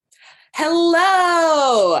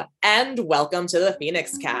Hello, and welcome to the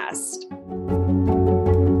Phoenix Cast.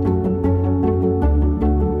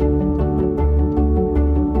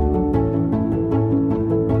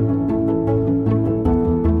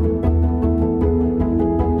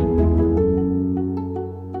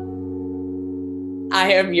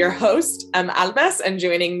 I am your host, Almas, and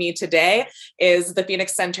joining me today is the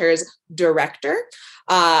Phoenix Center's director,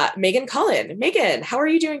 Megan Cullen. Megan, how are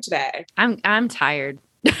you doing today? I'm tired.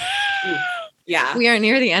 Yeah. We are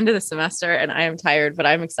near the end of the semester and I am tired, but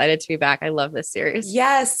I'm excited to be back. I love this series.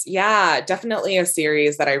 Yes. Yeah, definitely a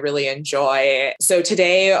series that I really enjoy. So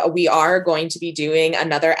today we are going to be doing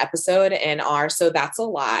another episode in our So That's a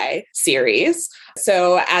Lie series.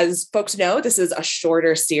 So as folks know, this is a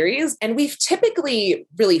shorter series, and we've typically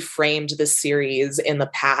really framed this series in the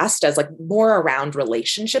past as like more around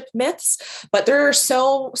relationship myths, but there are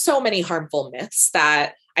so many harmful myths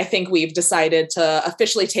that I think we've decided to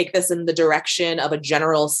officially take this in the direction of a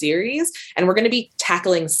general series, and we're going to be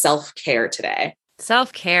tackling self-care today.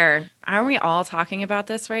 Self-care. Aren't we all talking about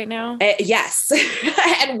this right now? Yes.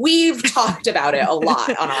 And we've talked about it a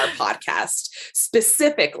lot on our podcast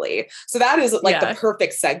specifically. So that is like the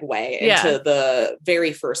perfect segue into the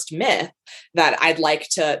very first myth that I'd like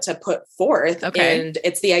to put forth. Okay. And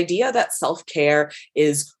it's the idea that self-care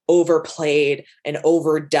is overplayed and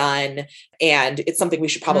overdone. And it's something we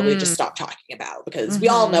should probably just stop talking about because we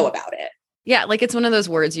all know about it. Yeah, like it's one of those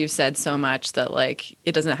words you've said so much that like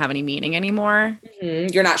it doesn't have any meaning anymore.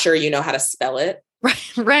 Mm-hmm. You're not sure you know how to spell it.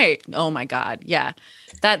 Right. Oh my God. Yeah.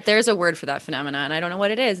 That there's a word for that phenomenon. And I don't know what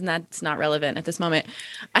it is, and that's not relevant at this moment.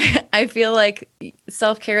 I feel like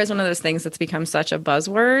self-care is one of those things that's become such a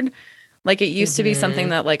buzzword. Like it used to be something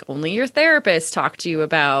that like only your therapist talked to you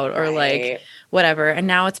about or like whatever. And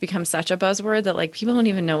now it's become such a buzzword that like people don't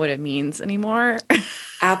even know what it means anymore.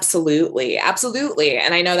 Absolutely. Absolutely.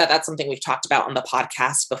 And I know that that's something we've talked about on the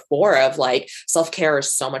podcast before of like self-care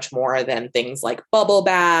is so much more than things like bubble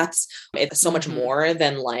baths. It's so much more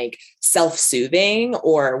than like self-soothing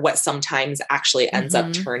or what sometimes actually ends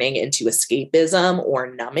up turning into escapism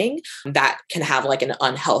or numbing that can have like an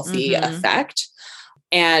unhealthy effect.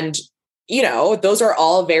 And you know, those are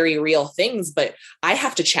all very real things, but I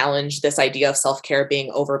have to challenge this idea of self-care being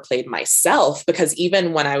overplayed myself, because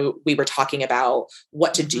even when we were talking about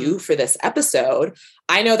what to do for this episode,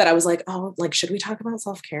 I know that I was like, oh, like, should we talk about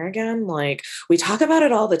self-care again? Like, we talk about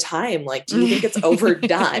it all the time. Like, do you think it's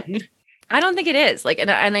overdone? I don't think it is. Like, and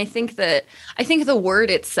I think the word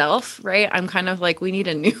itself, right? I'm kind of like, we need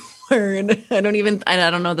a new word. I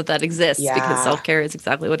don't know that exists because self-care is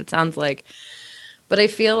exactly what it sounds like. But I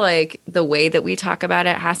feel like the way that we talk about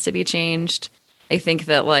it has to be changed. I think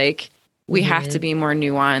that like we have to be more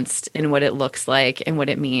nuanced in what it looks like and what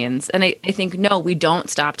it means. And I think, no, we don't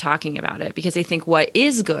stop talking about it, because I think what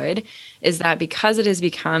is good is that because it has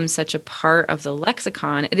become such a part of the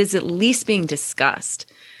lexicon, it is at least being discussed,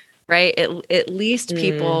 right? At least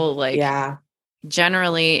people like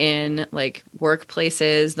generally in like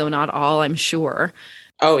workplaces, though not all, I'm sure.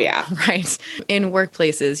 Oh, yeah. Right. In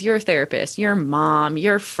workplaces, your therapist, your mom,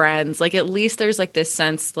 your friends, like at least there's like this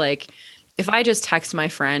sense, like if I just text my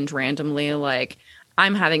friend randomly, like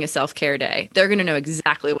I'm having a self-care day, they're going to know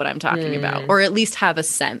exactly what I'm talking about, or at least have a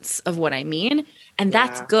sense of what I mean. And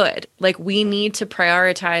that's good. Like we need to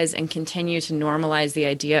prioritize and continue to normalize the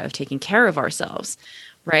idea of taking care of ourselves.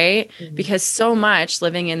 Right. Because so much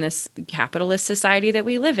living in this capitalist society that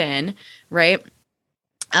we live in, right,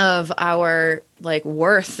 of our like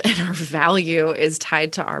worth and our value is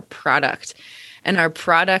tied to our product. And our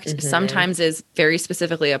product sometimes is very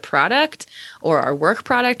specifically a product or our work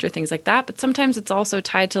product or things like that. But sometimes it's also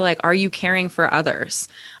tied to like, are you caring for others?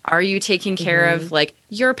 Are you taking care of like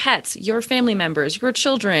your pets, your family members, your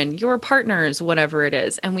children, your partners, whatever it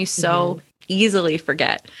is? And we so easily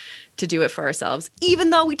forget to do it for ourselves,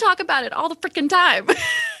 even though we talk about it all the freaking time.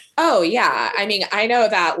 Oh, yeah. I mean, I know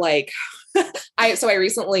that like I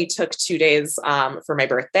recently took 2 days for my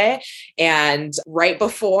birthday, and right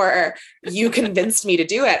before you convinced me to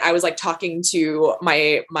do it, I was like talking to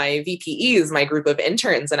my VPEs, my group of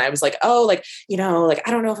interns, and I was like, oh, like, you know, like,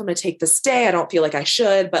 I don't know if I'm going to take this day. I don't feel like I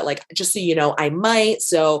should, but like, just so you know, I might.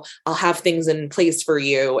 So I'll have things in place for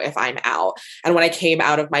you if I'm out. And when I came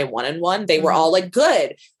out of my one-on-one, they were all like,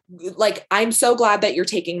 good. Like, I'm so glad that you're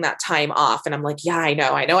taking that time off. And I'm like, yeah, I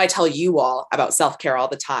know. I tell you all about self-care all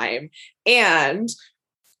the time. And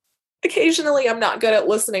occasionally I'm not good at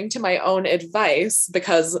listening to my own advice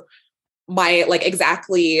because my like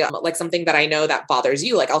exactly like something that I know that bothers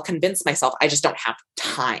you, like I'll convince myself I just don't have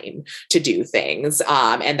time to do things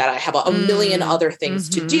and that I have a million other things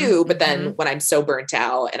to do. But then when I'm so burnt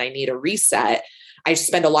out and I need a reset, I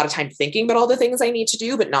spend a lot of time thinking about all the things I need to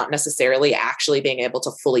do, but not necessarily actually being able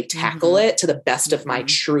to fully tackle it to the best of my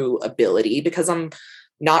true ability because I'm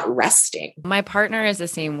not resting. My partner is the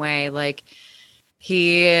same way. Like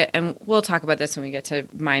and we'll talk about this when we get to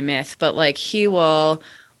my myth, but like he will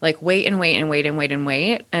like wait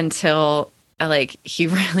until like he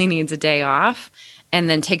really needs a day off and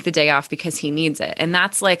then take the day off because he needs it. And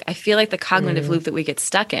that's like, I feel like the cognitive loop that we get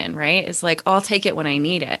stuck in, right? Is like, I'll take it when I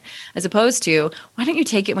need it, as opposed to, why don't you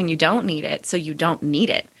take it when you don't need it so you don't need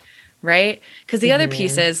it, right? Because the other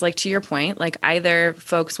piece is like, to your point, like either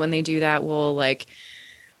folks when they do that will like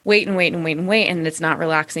wait, and it's not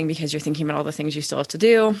relaxing because you're thinking about all the things you still have to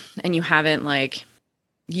do and you haven't like,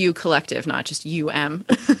 you collective, not just UM,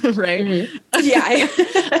 right?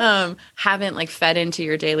 Yeah. Haven't like fed into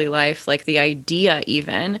your daily life, like the idea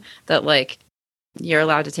even that like you're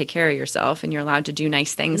allowed to take care of yourself and you're allowed to do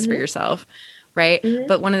nice things for yourself, right?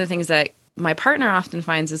 But one of the things that my partner often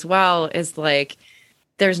finds as well is like,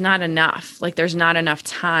 there's not enough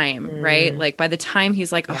time, right? Like by the time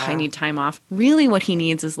he's like, I need time off, really what he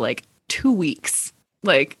needs is like 2 weeks,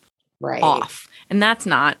 like off. And that's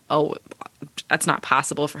not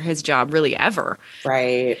possible for his job really ever.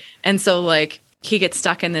 Right. And so like he gets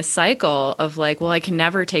stuck in this cycle of like, well, I can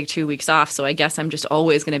never take 2 weeks off. So I guess I'm just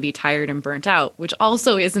always going to be tired and burnt out, which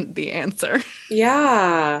also isn't the answer.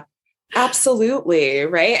 Yeah, absolutely.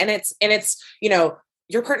 Right. And it's, you know,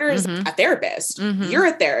 your partner is a therapist. You're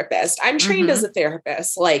a therapist. I'm trained as a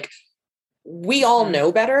therapist. Like we all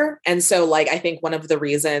know better. And so like, I think one of the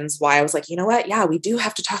reasons why I was like, you know what? Yeah, we do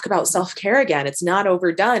have to talk about self-care again. It's not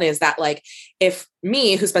overdone is that like, if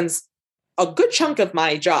me who spends a good chunk of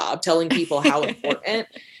my job telling people how important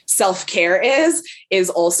self-care is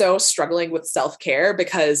also struggling with self-care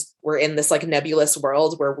because we're in this like nebulous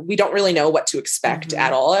world where we don't really know what to expect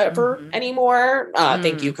at all ever anymore.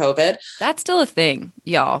 Thank you, COVID. That's still a thing,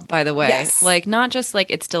 y'all, by the way. Yes. Like not just like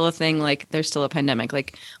it's still a thing, like there's still a pandemic.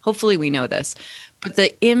 Like hopefully we know this. But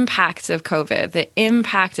the impact of COVID, the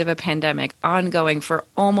impact of a pandemic ongoing for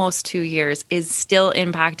almost 2 years is still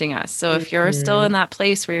impacting us. So if you're still in that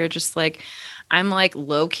place where you're just like, I'm like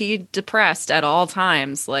low-key depressed at all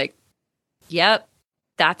times, like, yep,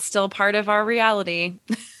 that's still part of our reality.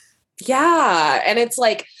 Yeah. And it's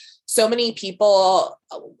like so many people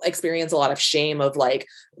experience a lot of shame of like,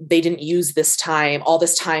 they didn't use all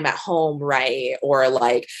this time at home, right? Or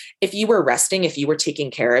like, if you were resting, if you were taking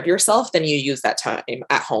care of yourself, then you use that time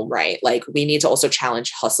at home, right? Like we need to also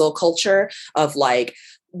challenge hustle culture of like,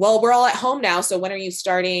 well, we're all at home now. So when are you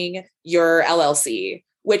starting your LLC?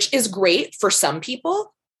 Which is great for some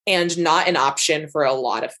people and not an option for a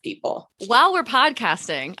lot of people. While we're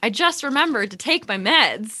podcasting, I just remembered to take my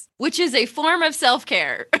meds, which is a form of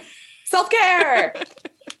self-care. Self-care.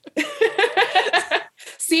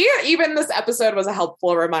 See, even this episode was a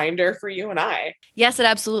helpful reminder for you and I. Yes, it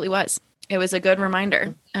absolutely was. It was a good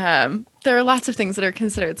reminder. There are lots of things that are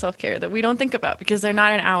considered self-care that we don't think about because they're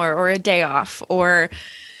not an hour or a day off or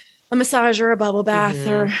a massage or a bubble bath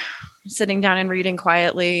or sitting down and reading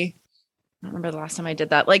quietly. I don't remember the last time I did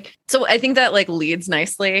that. Like, so I think that like leads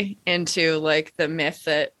nicely into like the myth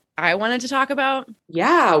that I wanted to talk about.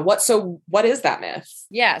 Yeah. What is that myth?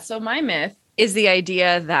 Yeah. So my myth is the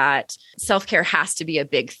idea that self-care has to be a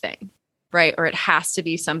big thing, right? Or it has to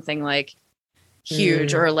be something like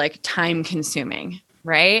huge or like time consuming,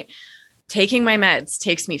 right? Taking my meds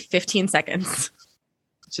takes me 15 seconds.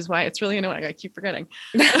 Which is why it's really annoying. I keep forgetting.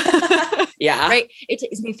 Yeah. Right. It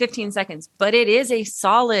takes me 15 seconds, but it is a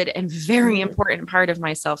solid and very important part of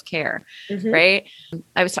my self-care. Right.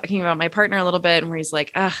 I was talking about my partner a little bit and where he's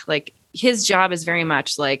like, like his job is very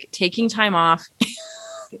much like taking time off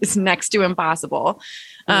is next to impossible.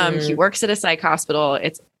 He works at a psych hospital.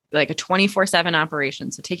 It's like a 24/7 operation.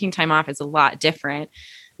 So taking time off is a lot different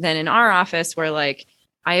than in our office where like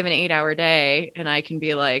I have an 8-hour day and I can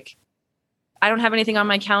be like, I don't have anything on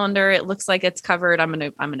my calendar. It looks like it's covered. I'm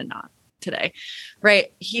going to not today.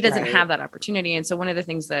 Right. He doesn't have that opportunity. And so one of the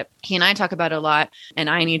things that he and I talk about a lot and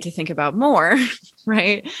I need to think about more,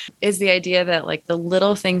 right, is the idea that like the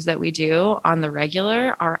little things that we do on the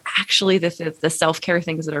regular are actually the self-care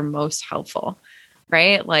things that are most helpful,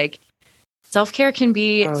 right? Like self-care can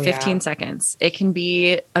be 15 seconds. It can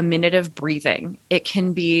be a minute of breathing. It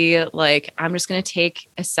can be like, I'm just going to take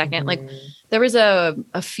a second. Like there was a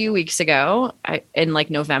few weeks ago in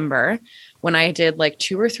like November when I did like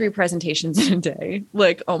 2 or 3 presentations in a day,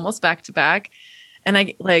 like almost back to back. And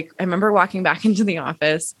I remember walking back into the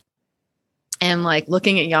office and like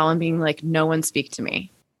looking at y'all and being like, no one speak to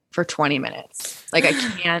me for 20 minutes. Like I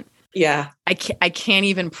can't Yeah. I can't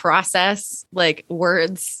even process like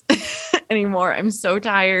words anymore. I'm so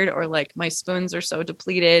tired, or like my spoons are so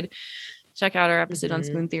depleted. Check out our episode on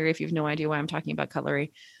spoon theory if you have no idea why I'm talking about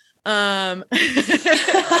cutlery.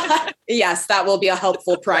 Yes, that will be a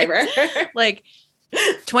helpful primer. Like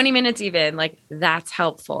 20 minutes even, like that's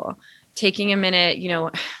helpful. Taking a minute,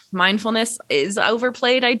 mindfulness is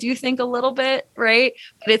overplayed, I do think, a little bit, right?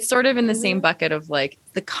 But it's sort of in the same bucket of like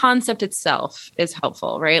the concept itself is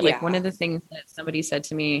helpful, right? Like one of the things that somebody said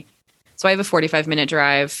to me, so I have a 45-minute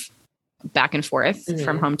drive back and forth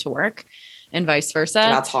from home to work and vice versa.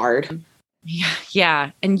 That's hard.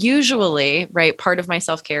 Yeah. And usually, right, part of my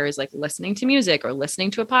self-care is like listening to music or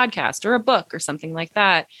listening to a podcast or a book or something like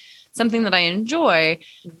that. Something that I enjoy,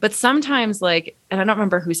 but sometimes like, and I don't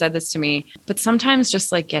remember who said this to me, but sometimes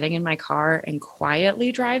just like getting in my car and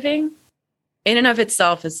quietly driving in and of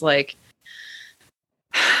itself is like,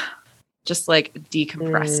 just like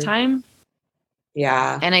decompress time.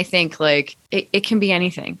 Yeah. And I think like it can be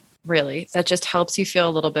anything really that just helps you feel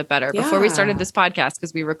a little bit better. Yeah. Before we started this podcast,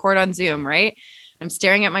 because we record on Zoom, right? I'm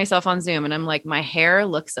staring at myself on Zoom and I'm like, my hair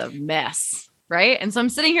looks a mess. Right. And so I'm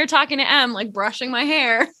sitting here talking to Em, like brushing my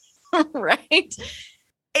hair. Right.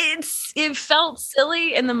 It felt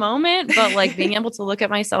silly in the moment, but like being able to look at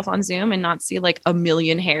myself on Zoom and not see like a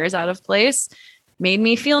million hairs out of place made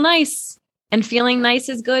me feel nice, and feeling nice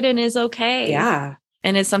is good and is okay. Yeah.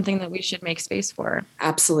 And it's something that we should make space for.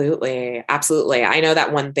 Absolutely. Absolutely. I know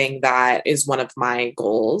that one thing that is one of my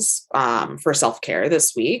goals for self-care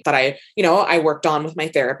this week that I worked on with my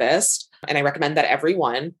therapist, and I recommend that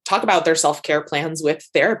everyone talk about their self-care plans with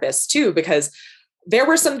therapists too, because there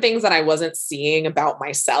were some things that I wasn't seeing about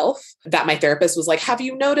myself that my therapist was like, have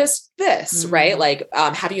you noticed this? Right? Like,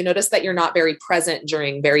 have you noticed that you're not very present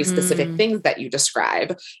during very specific things that you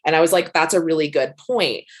describe? And I was like, that's a really good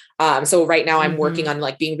point. So right now I'm working on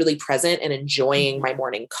like being really present and enjoying my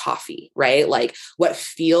morning coffee, right? Like what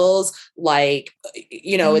feels like,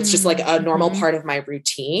 it's just like a normal part of my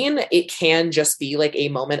routine. It can just be like a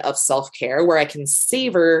moment of self-care where I can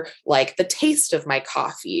savor like the taste of my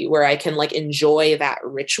coffee, where I can like enjoy that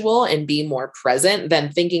ritual and be more present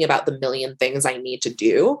than thinking about the million things I need to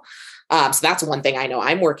do. So that's one thing I know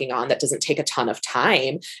I'm working on that doesn't take a ton of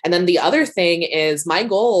time. And then the other thing is my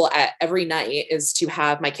goal at every night is to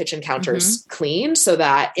have my kitchen counters cleaned so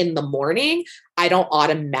that in the morning, I don't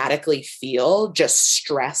automatically feel just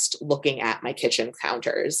stressed looking at my kitchen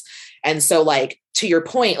counters. And so like, to your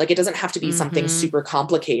point, like it doesn't have to be something super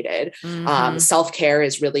complicated. Self-care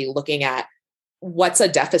is really looking at what's a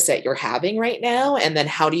deficit you're having right now, and then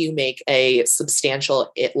how do you make a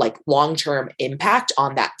substantial, like long-term impact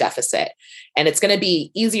on that deficit? And it's going to be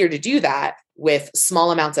easier to do that with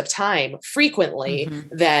small amounts of time frequently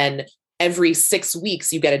than every 6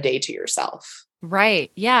 weeks you get a day to yourself. Right.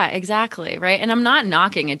 Yeah, exactly. Right. And I'm not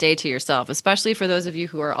knocking a day to yourself, especially for those of you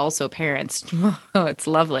who are also parents. Oh, it's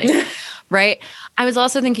lovely. Right. I was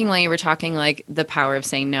also thinking while you were talking, like the power of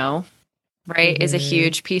saying no, right, is a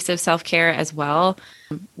huge piece of self-care as well.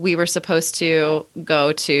 We were supposed to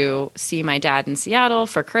go to see my dad in Seattle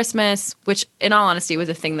for Christmas, which in all honesty was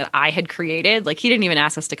a thing that I had created. Like he didn't even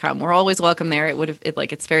ask us to come. We're always welcome there.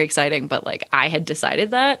 It's very exciting, but like I had decided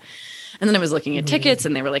that. And then I was looking at tickets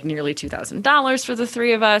and they were like nearly $2,000 for the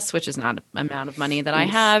three of us, which is not an amount of money that I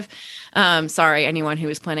have. Sorry, anyone who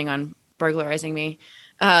was planning on burglarizing me.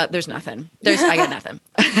 There's nothing. I got nothing.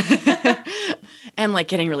 And like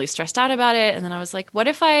getting really stressed out about it. And then I was like, what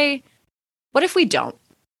if we don't?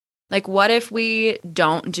 Like, what if we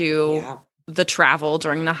don't do the travel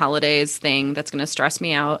during the holidays thing that's going to stress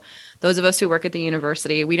me out? Those of us who work at the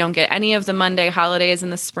university, we don't get any of the Monday holidays in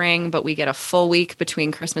the spring, but we get a full week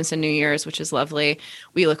between Christmas and New Year's, which is lovely.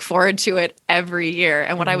 We look forward to it every year.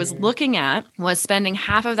 And what I was looking at was spending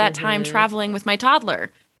half of that time traveling with my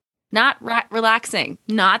toddler. Not relaxing,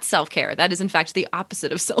 not self-care. That is, in fact, the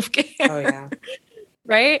opposite of self-care. Oh, yeah.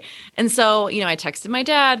 Right? And so, I texted my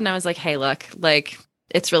dad and I was like, hey, look, like,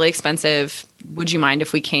 it's really expensive. Would you mind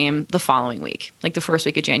if we came the following week, like the first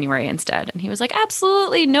week of January instead? And he was like,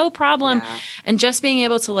 absolutely, no problem. Yeah. And just being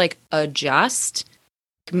able to, like, adjust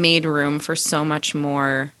made room for so much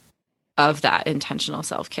more of that intentional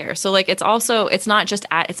self-care. So, like, it's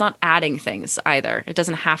not adding things either. It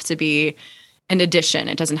doesn't have to be an addition.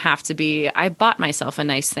 It doesn't have to be, I bought myself a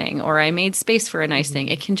nice thing or I made space for a nice thing.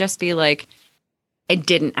 It can just be like, I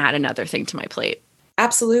didn't add another thing to my plate.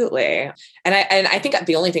 Absolutely. And I think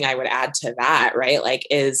the only thing I would add to that, right, like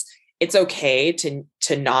is it's okay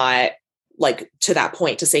to not like to that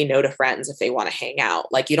point, to say no to friends if they want to hang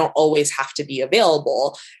out. Like you don't always have to be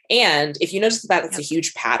available. And if you notice that it's a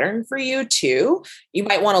huge pattern for you too, you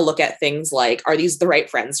might want to look at things like, are these the right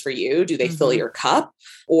friends for you? Do they fill your cup?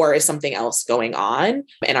 Or is something else going on?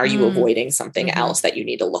 And are you avoiding something else that you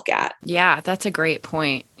need to look at? Yeah, that's a great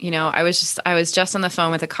point. You know, I was just on the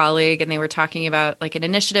phone with a colleague and they were talking about like an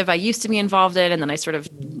initiative I used to be involved in, and then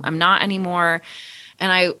I'm not anymore.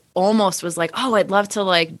 And I almost was like, oh, I'd love to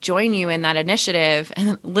like join you in that initiative.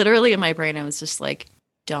 And literally in my brain, I was just like,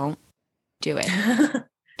 don't do it.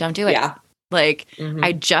 Don't do it. Yeah. Like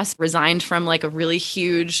I just resigned from like a really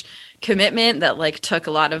huge commitment that like took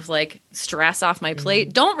a lot of like stress off my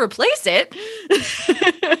plate. Don't replace it.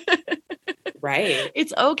 Right.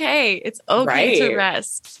 It's okay. It's okay to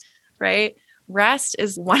rest. Right. Rest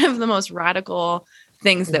is one of the most radical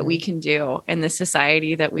things that we can do in the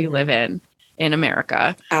society that we live in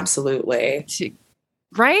America. Absolutely.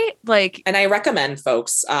 Right? Like, and I recommend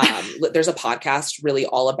folks, there's a podcast really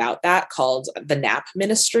all about that called The Nap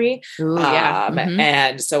Ministry.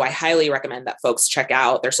 And so I highly recommend that folks check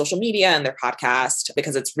out their social media and their podcast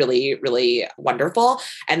because it's really, really wonderful.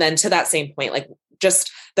 And then to that same point, like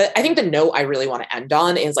I think the note I really want to end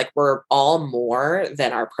on is like, we're all more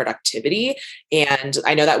than our productivity. And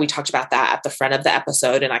I know that we talked about that at the front of the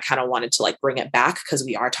episode, and I kind of wanted to like bring it back because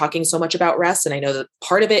we are talking so much about rest. And I know that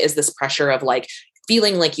part of it is this pressure of like,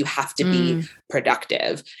 feeling like you have to be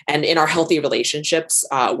productive. And in our healthy relationships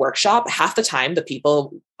workshop, half the time, the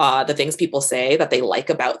things people say that they like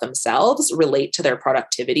about themselves relate to their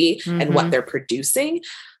productivity and what they're producing.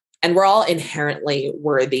 And we're all inherently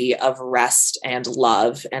worthy of rest and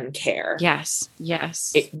love and care. Yes.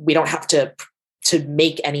 Yes. We don't have to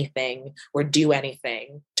make anything or do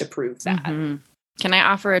anything to prove that. Can I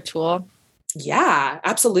offer a tool? Yeah,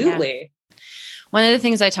 absolutely. Yeah. One of the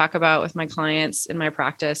things I talk about with my clients in my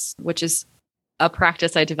practice, which is a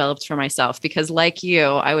practice I developed for myself, because like you,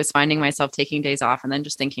 I was finding myself taking days off and then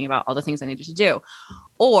just thinking about all the things I needed to do,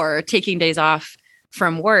 or taking days off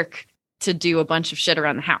from work to do a bunch of shit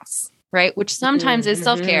around the house, right? Which sometimes is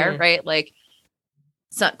self-care, right? Like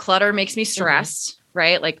clutter makes me stressed,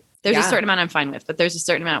 right? Like there's a certain amount I'm fine with, but there's a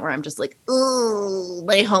certain amount where I'm just like, oh,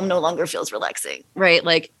 my home no longer feels relaxing, right?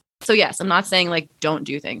 Like, so yes, I'm not saying like, don't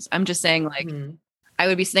do things. I'm just saying like, I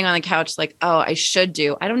would be sitting on the couch like, oh, I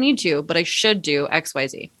don't need to, but I should do X, Y,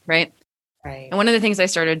 Z. Right. Right. And one of the things I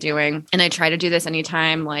started doing, and I try to do this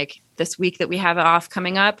anytime, like this week that we have off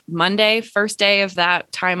coming up, Monday, first day of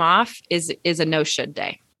that time off is a no should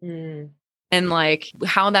day. And like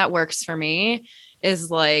how that works for me is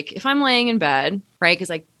like, if I'm laying in bed, right? Cause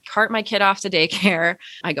I cart my kid off to daycare,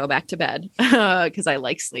 I go back to bed because I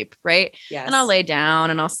like sleep, right? Yes. And I'll lay down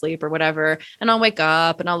and I'll sleep or whatever. And I'll wake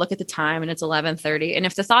up and I'll look at the time and it's 11:30. And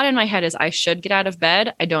if the thought in my head is I should get out of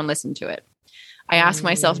bed, I don't listen to it. I ask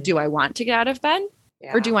myself, do I want to get out of bed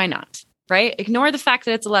or do I not? Right? Ignore the fact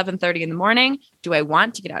that it's 11:30 in the morning. Do I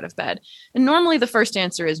want to get out of bed? And normally the first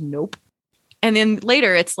answer is nope. And then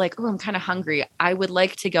later it's like, oh, I'm kind of hungry. I would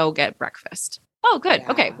like to go get breakfast. Oh, good.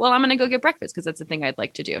 Yeah. Okay. Well, I'm going to go get breakfast because that's the thing I'd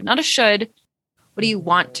like to do. Not a should. What do you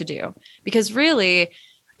want to do? Because really,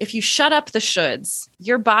 if you shut up the shoulds,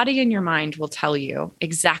 your body and your mind will tell you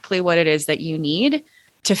exactly what it is that you need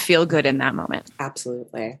to feel good in that moment.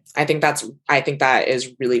 Absolutely. I think that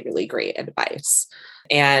is really, really great advice.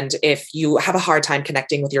 And if you have a hard time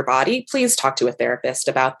connecting with your body, please talk to a therapist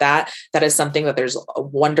about that. That is something that there's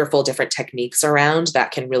wonderful different techniques around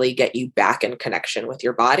that can really get you back in connection with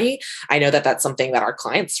your body. I know that that's something that our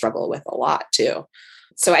clients struggle with a lot too.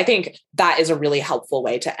 So I think that is a really helpful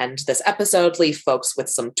way to end this episode. Leave folks with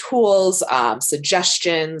some tools,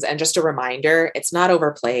 suggestions, and just a reminder, it's not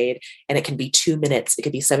overplayed, and it can be 2 minutes. It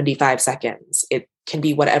could be 75 seconds. It can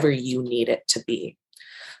be whatever you need it to be.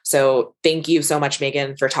 So thank you so much,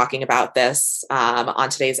 Megan, for talking about this on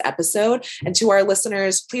today's episode. And to our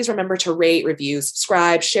listeners, please remember to rate, review,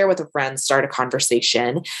 subscribe, share with a friend, start a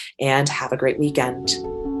conversation, and have a great weekend.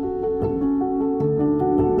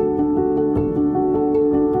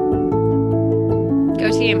 Go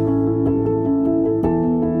team.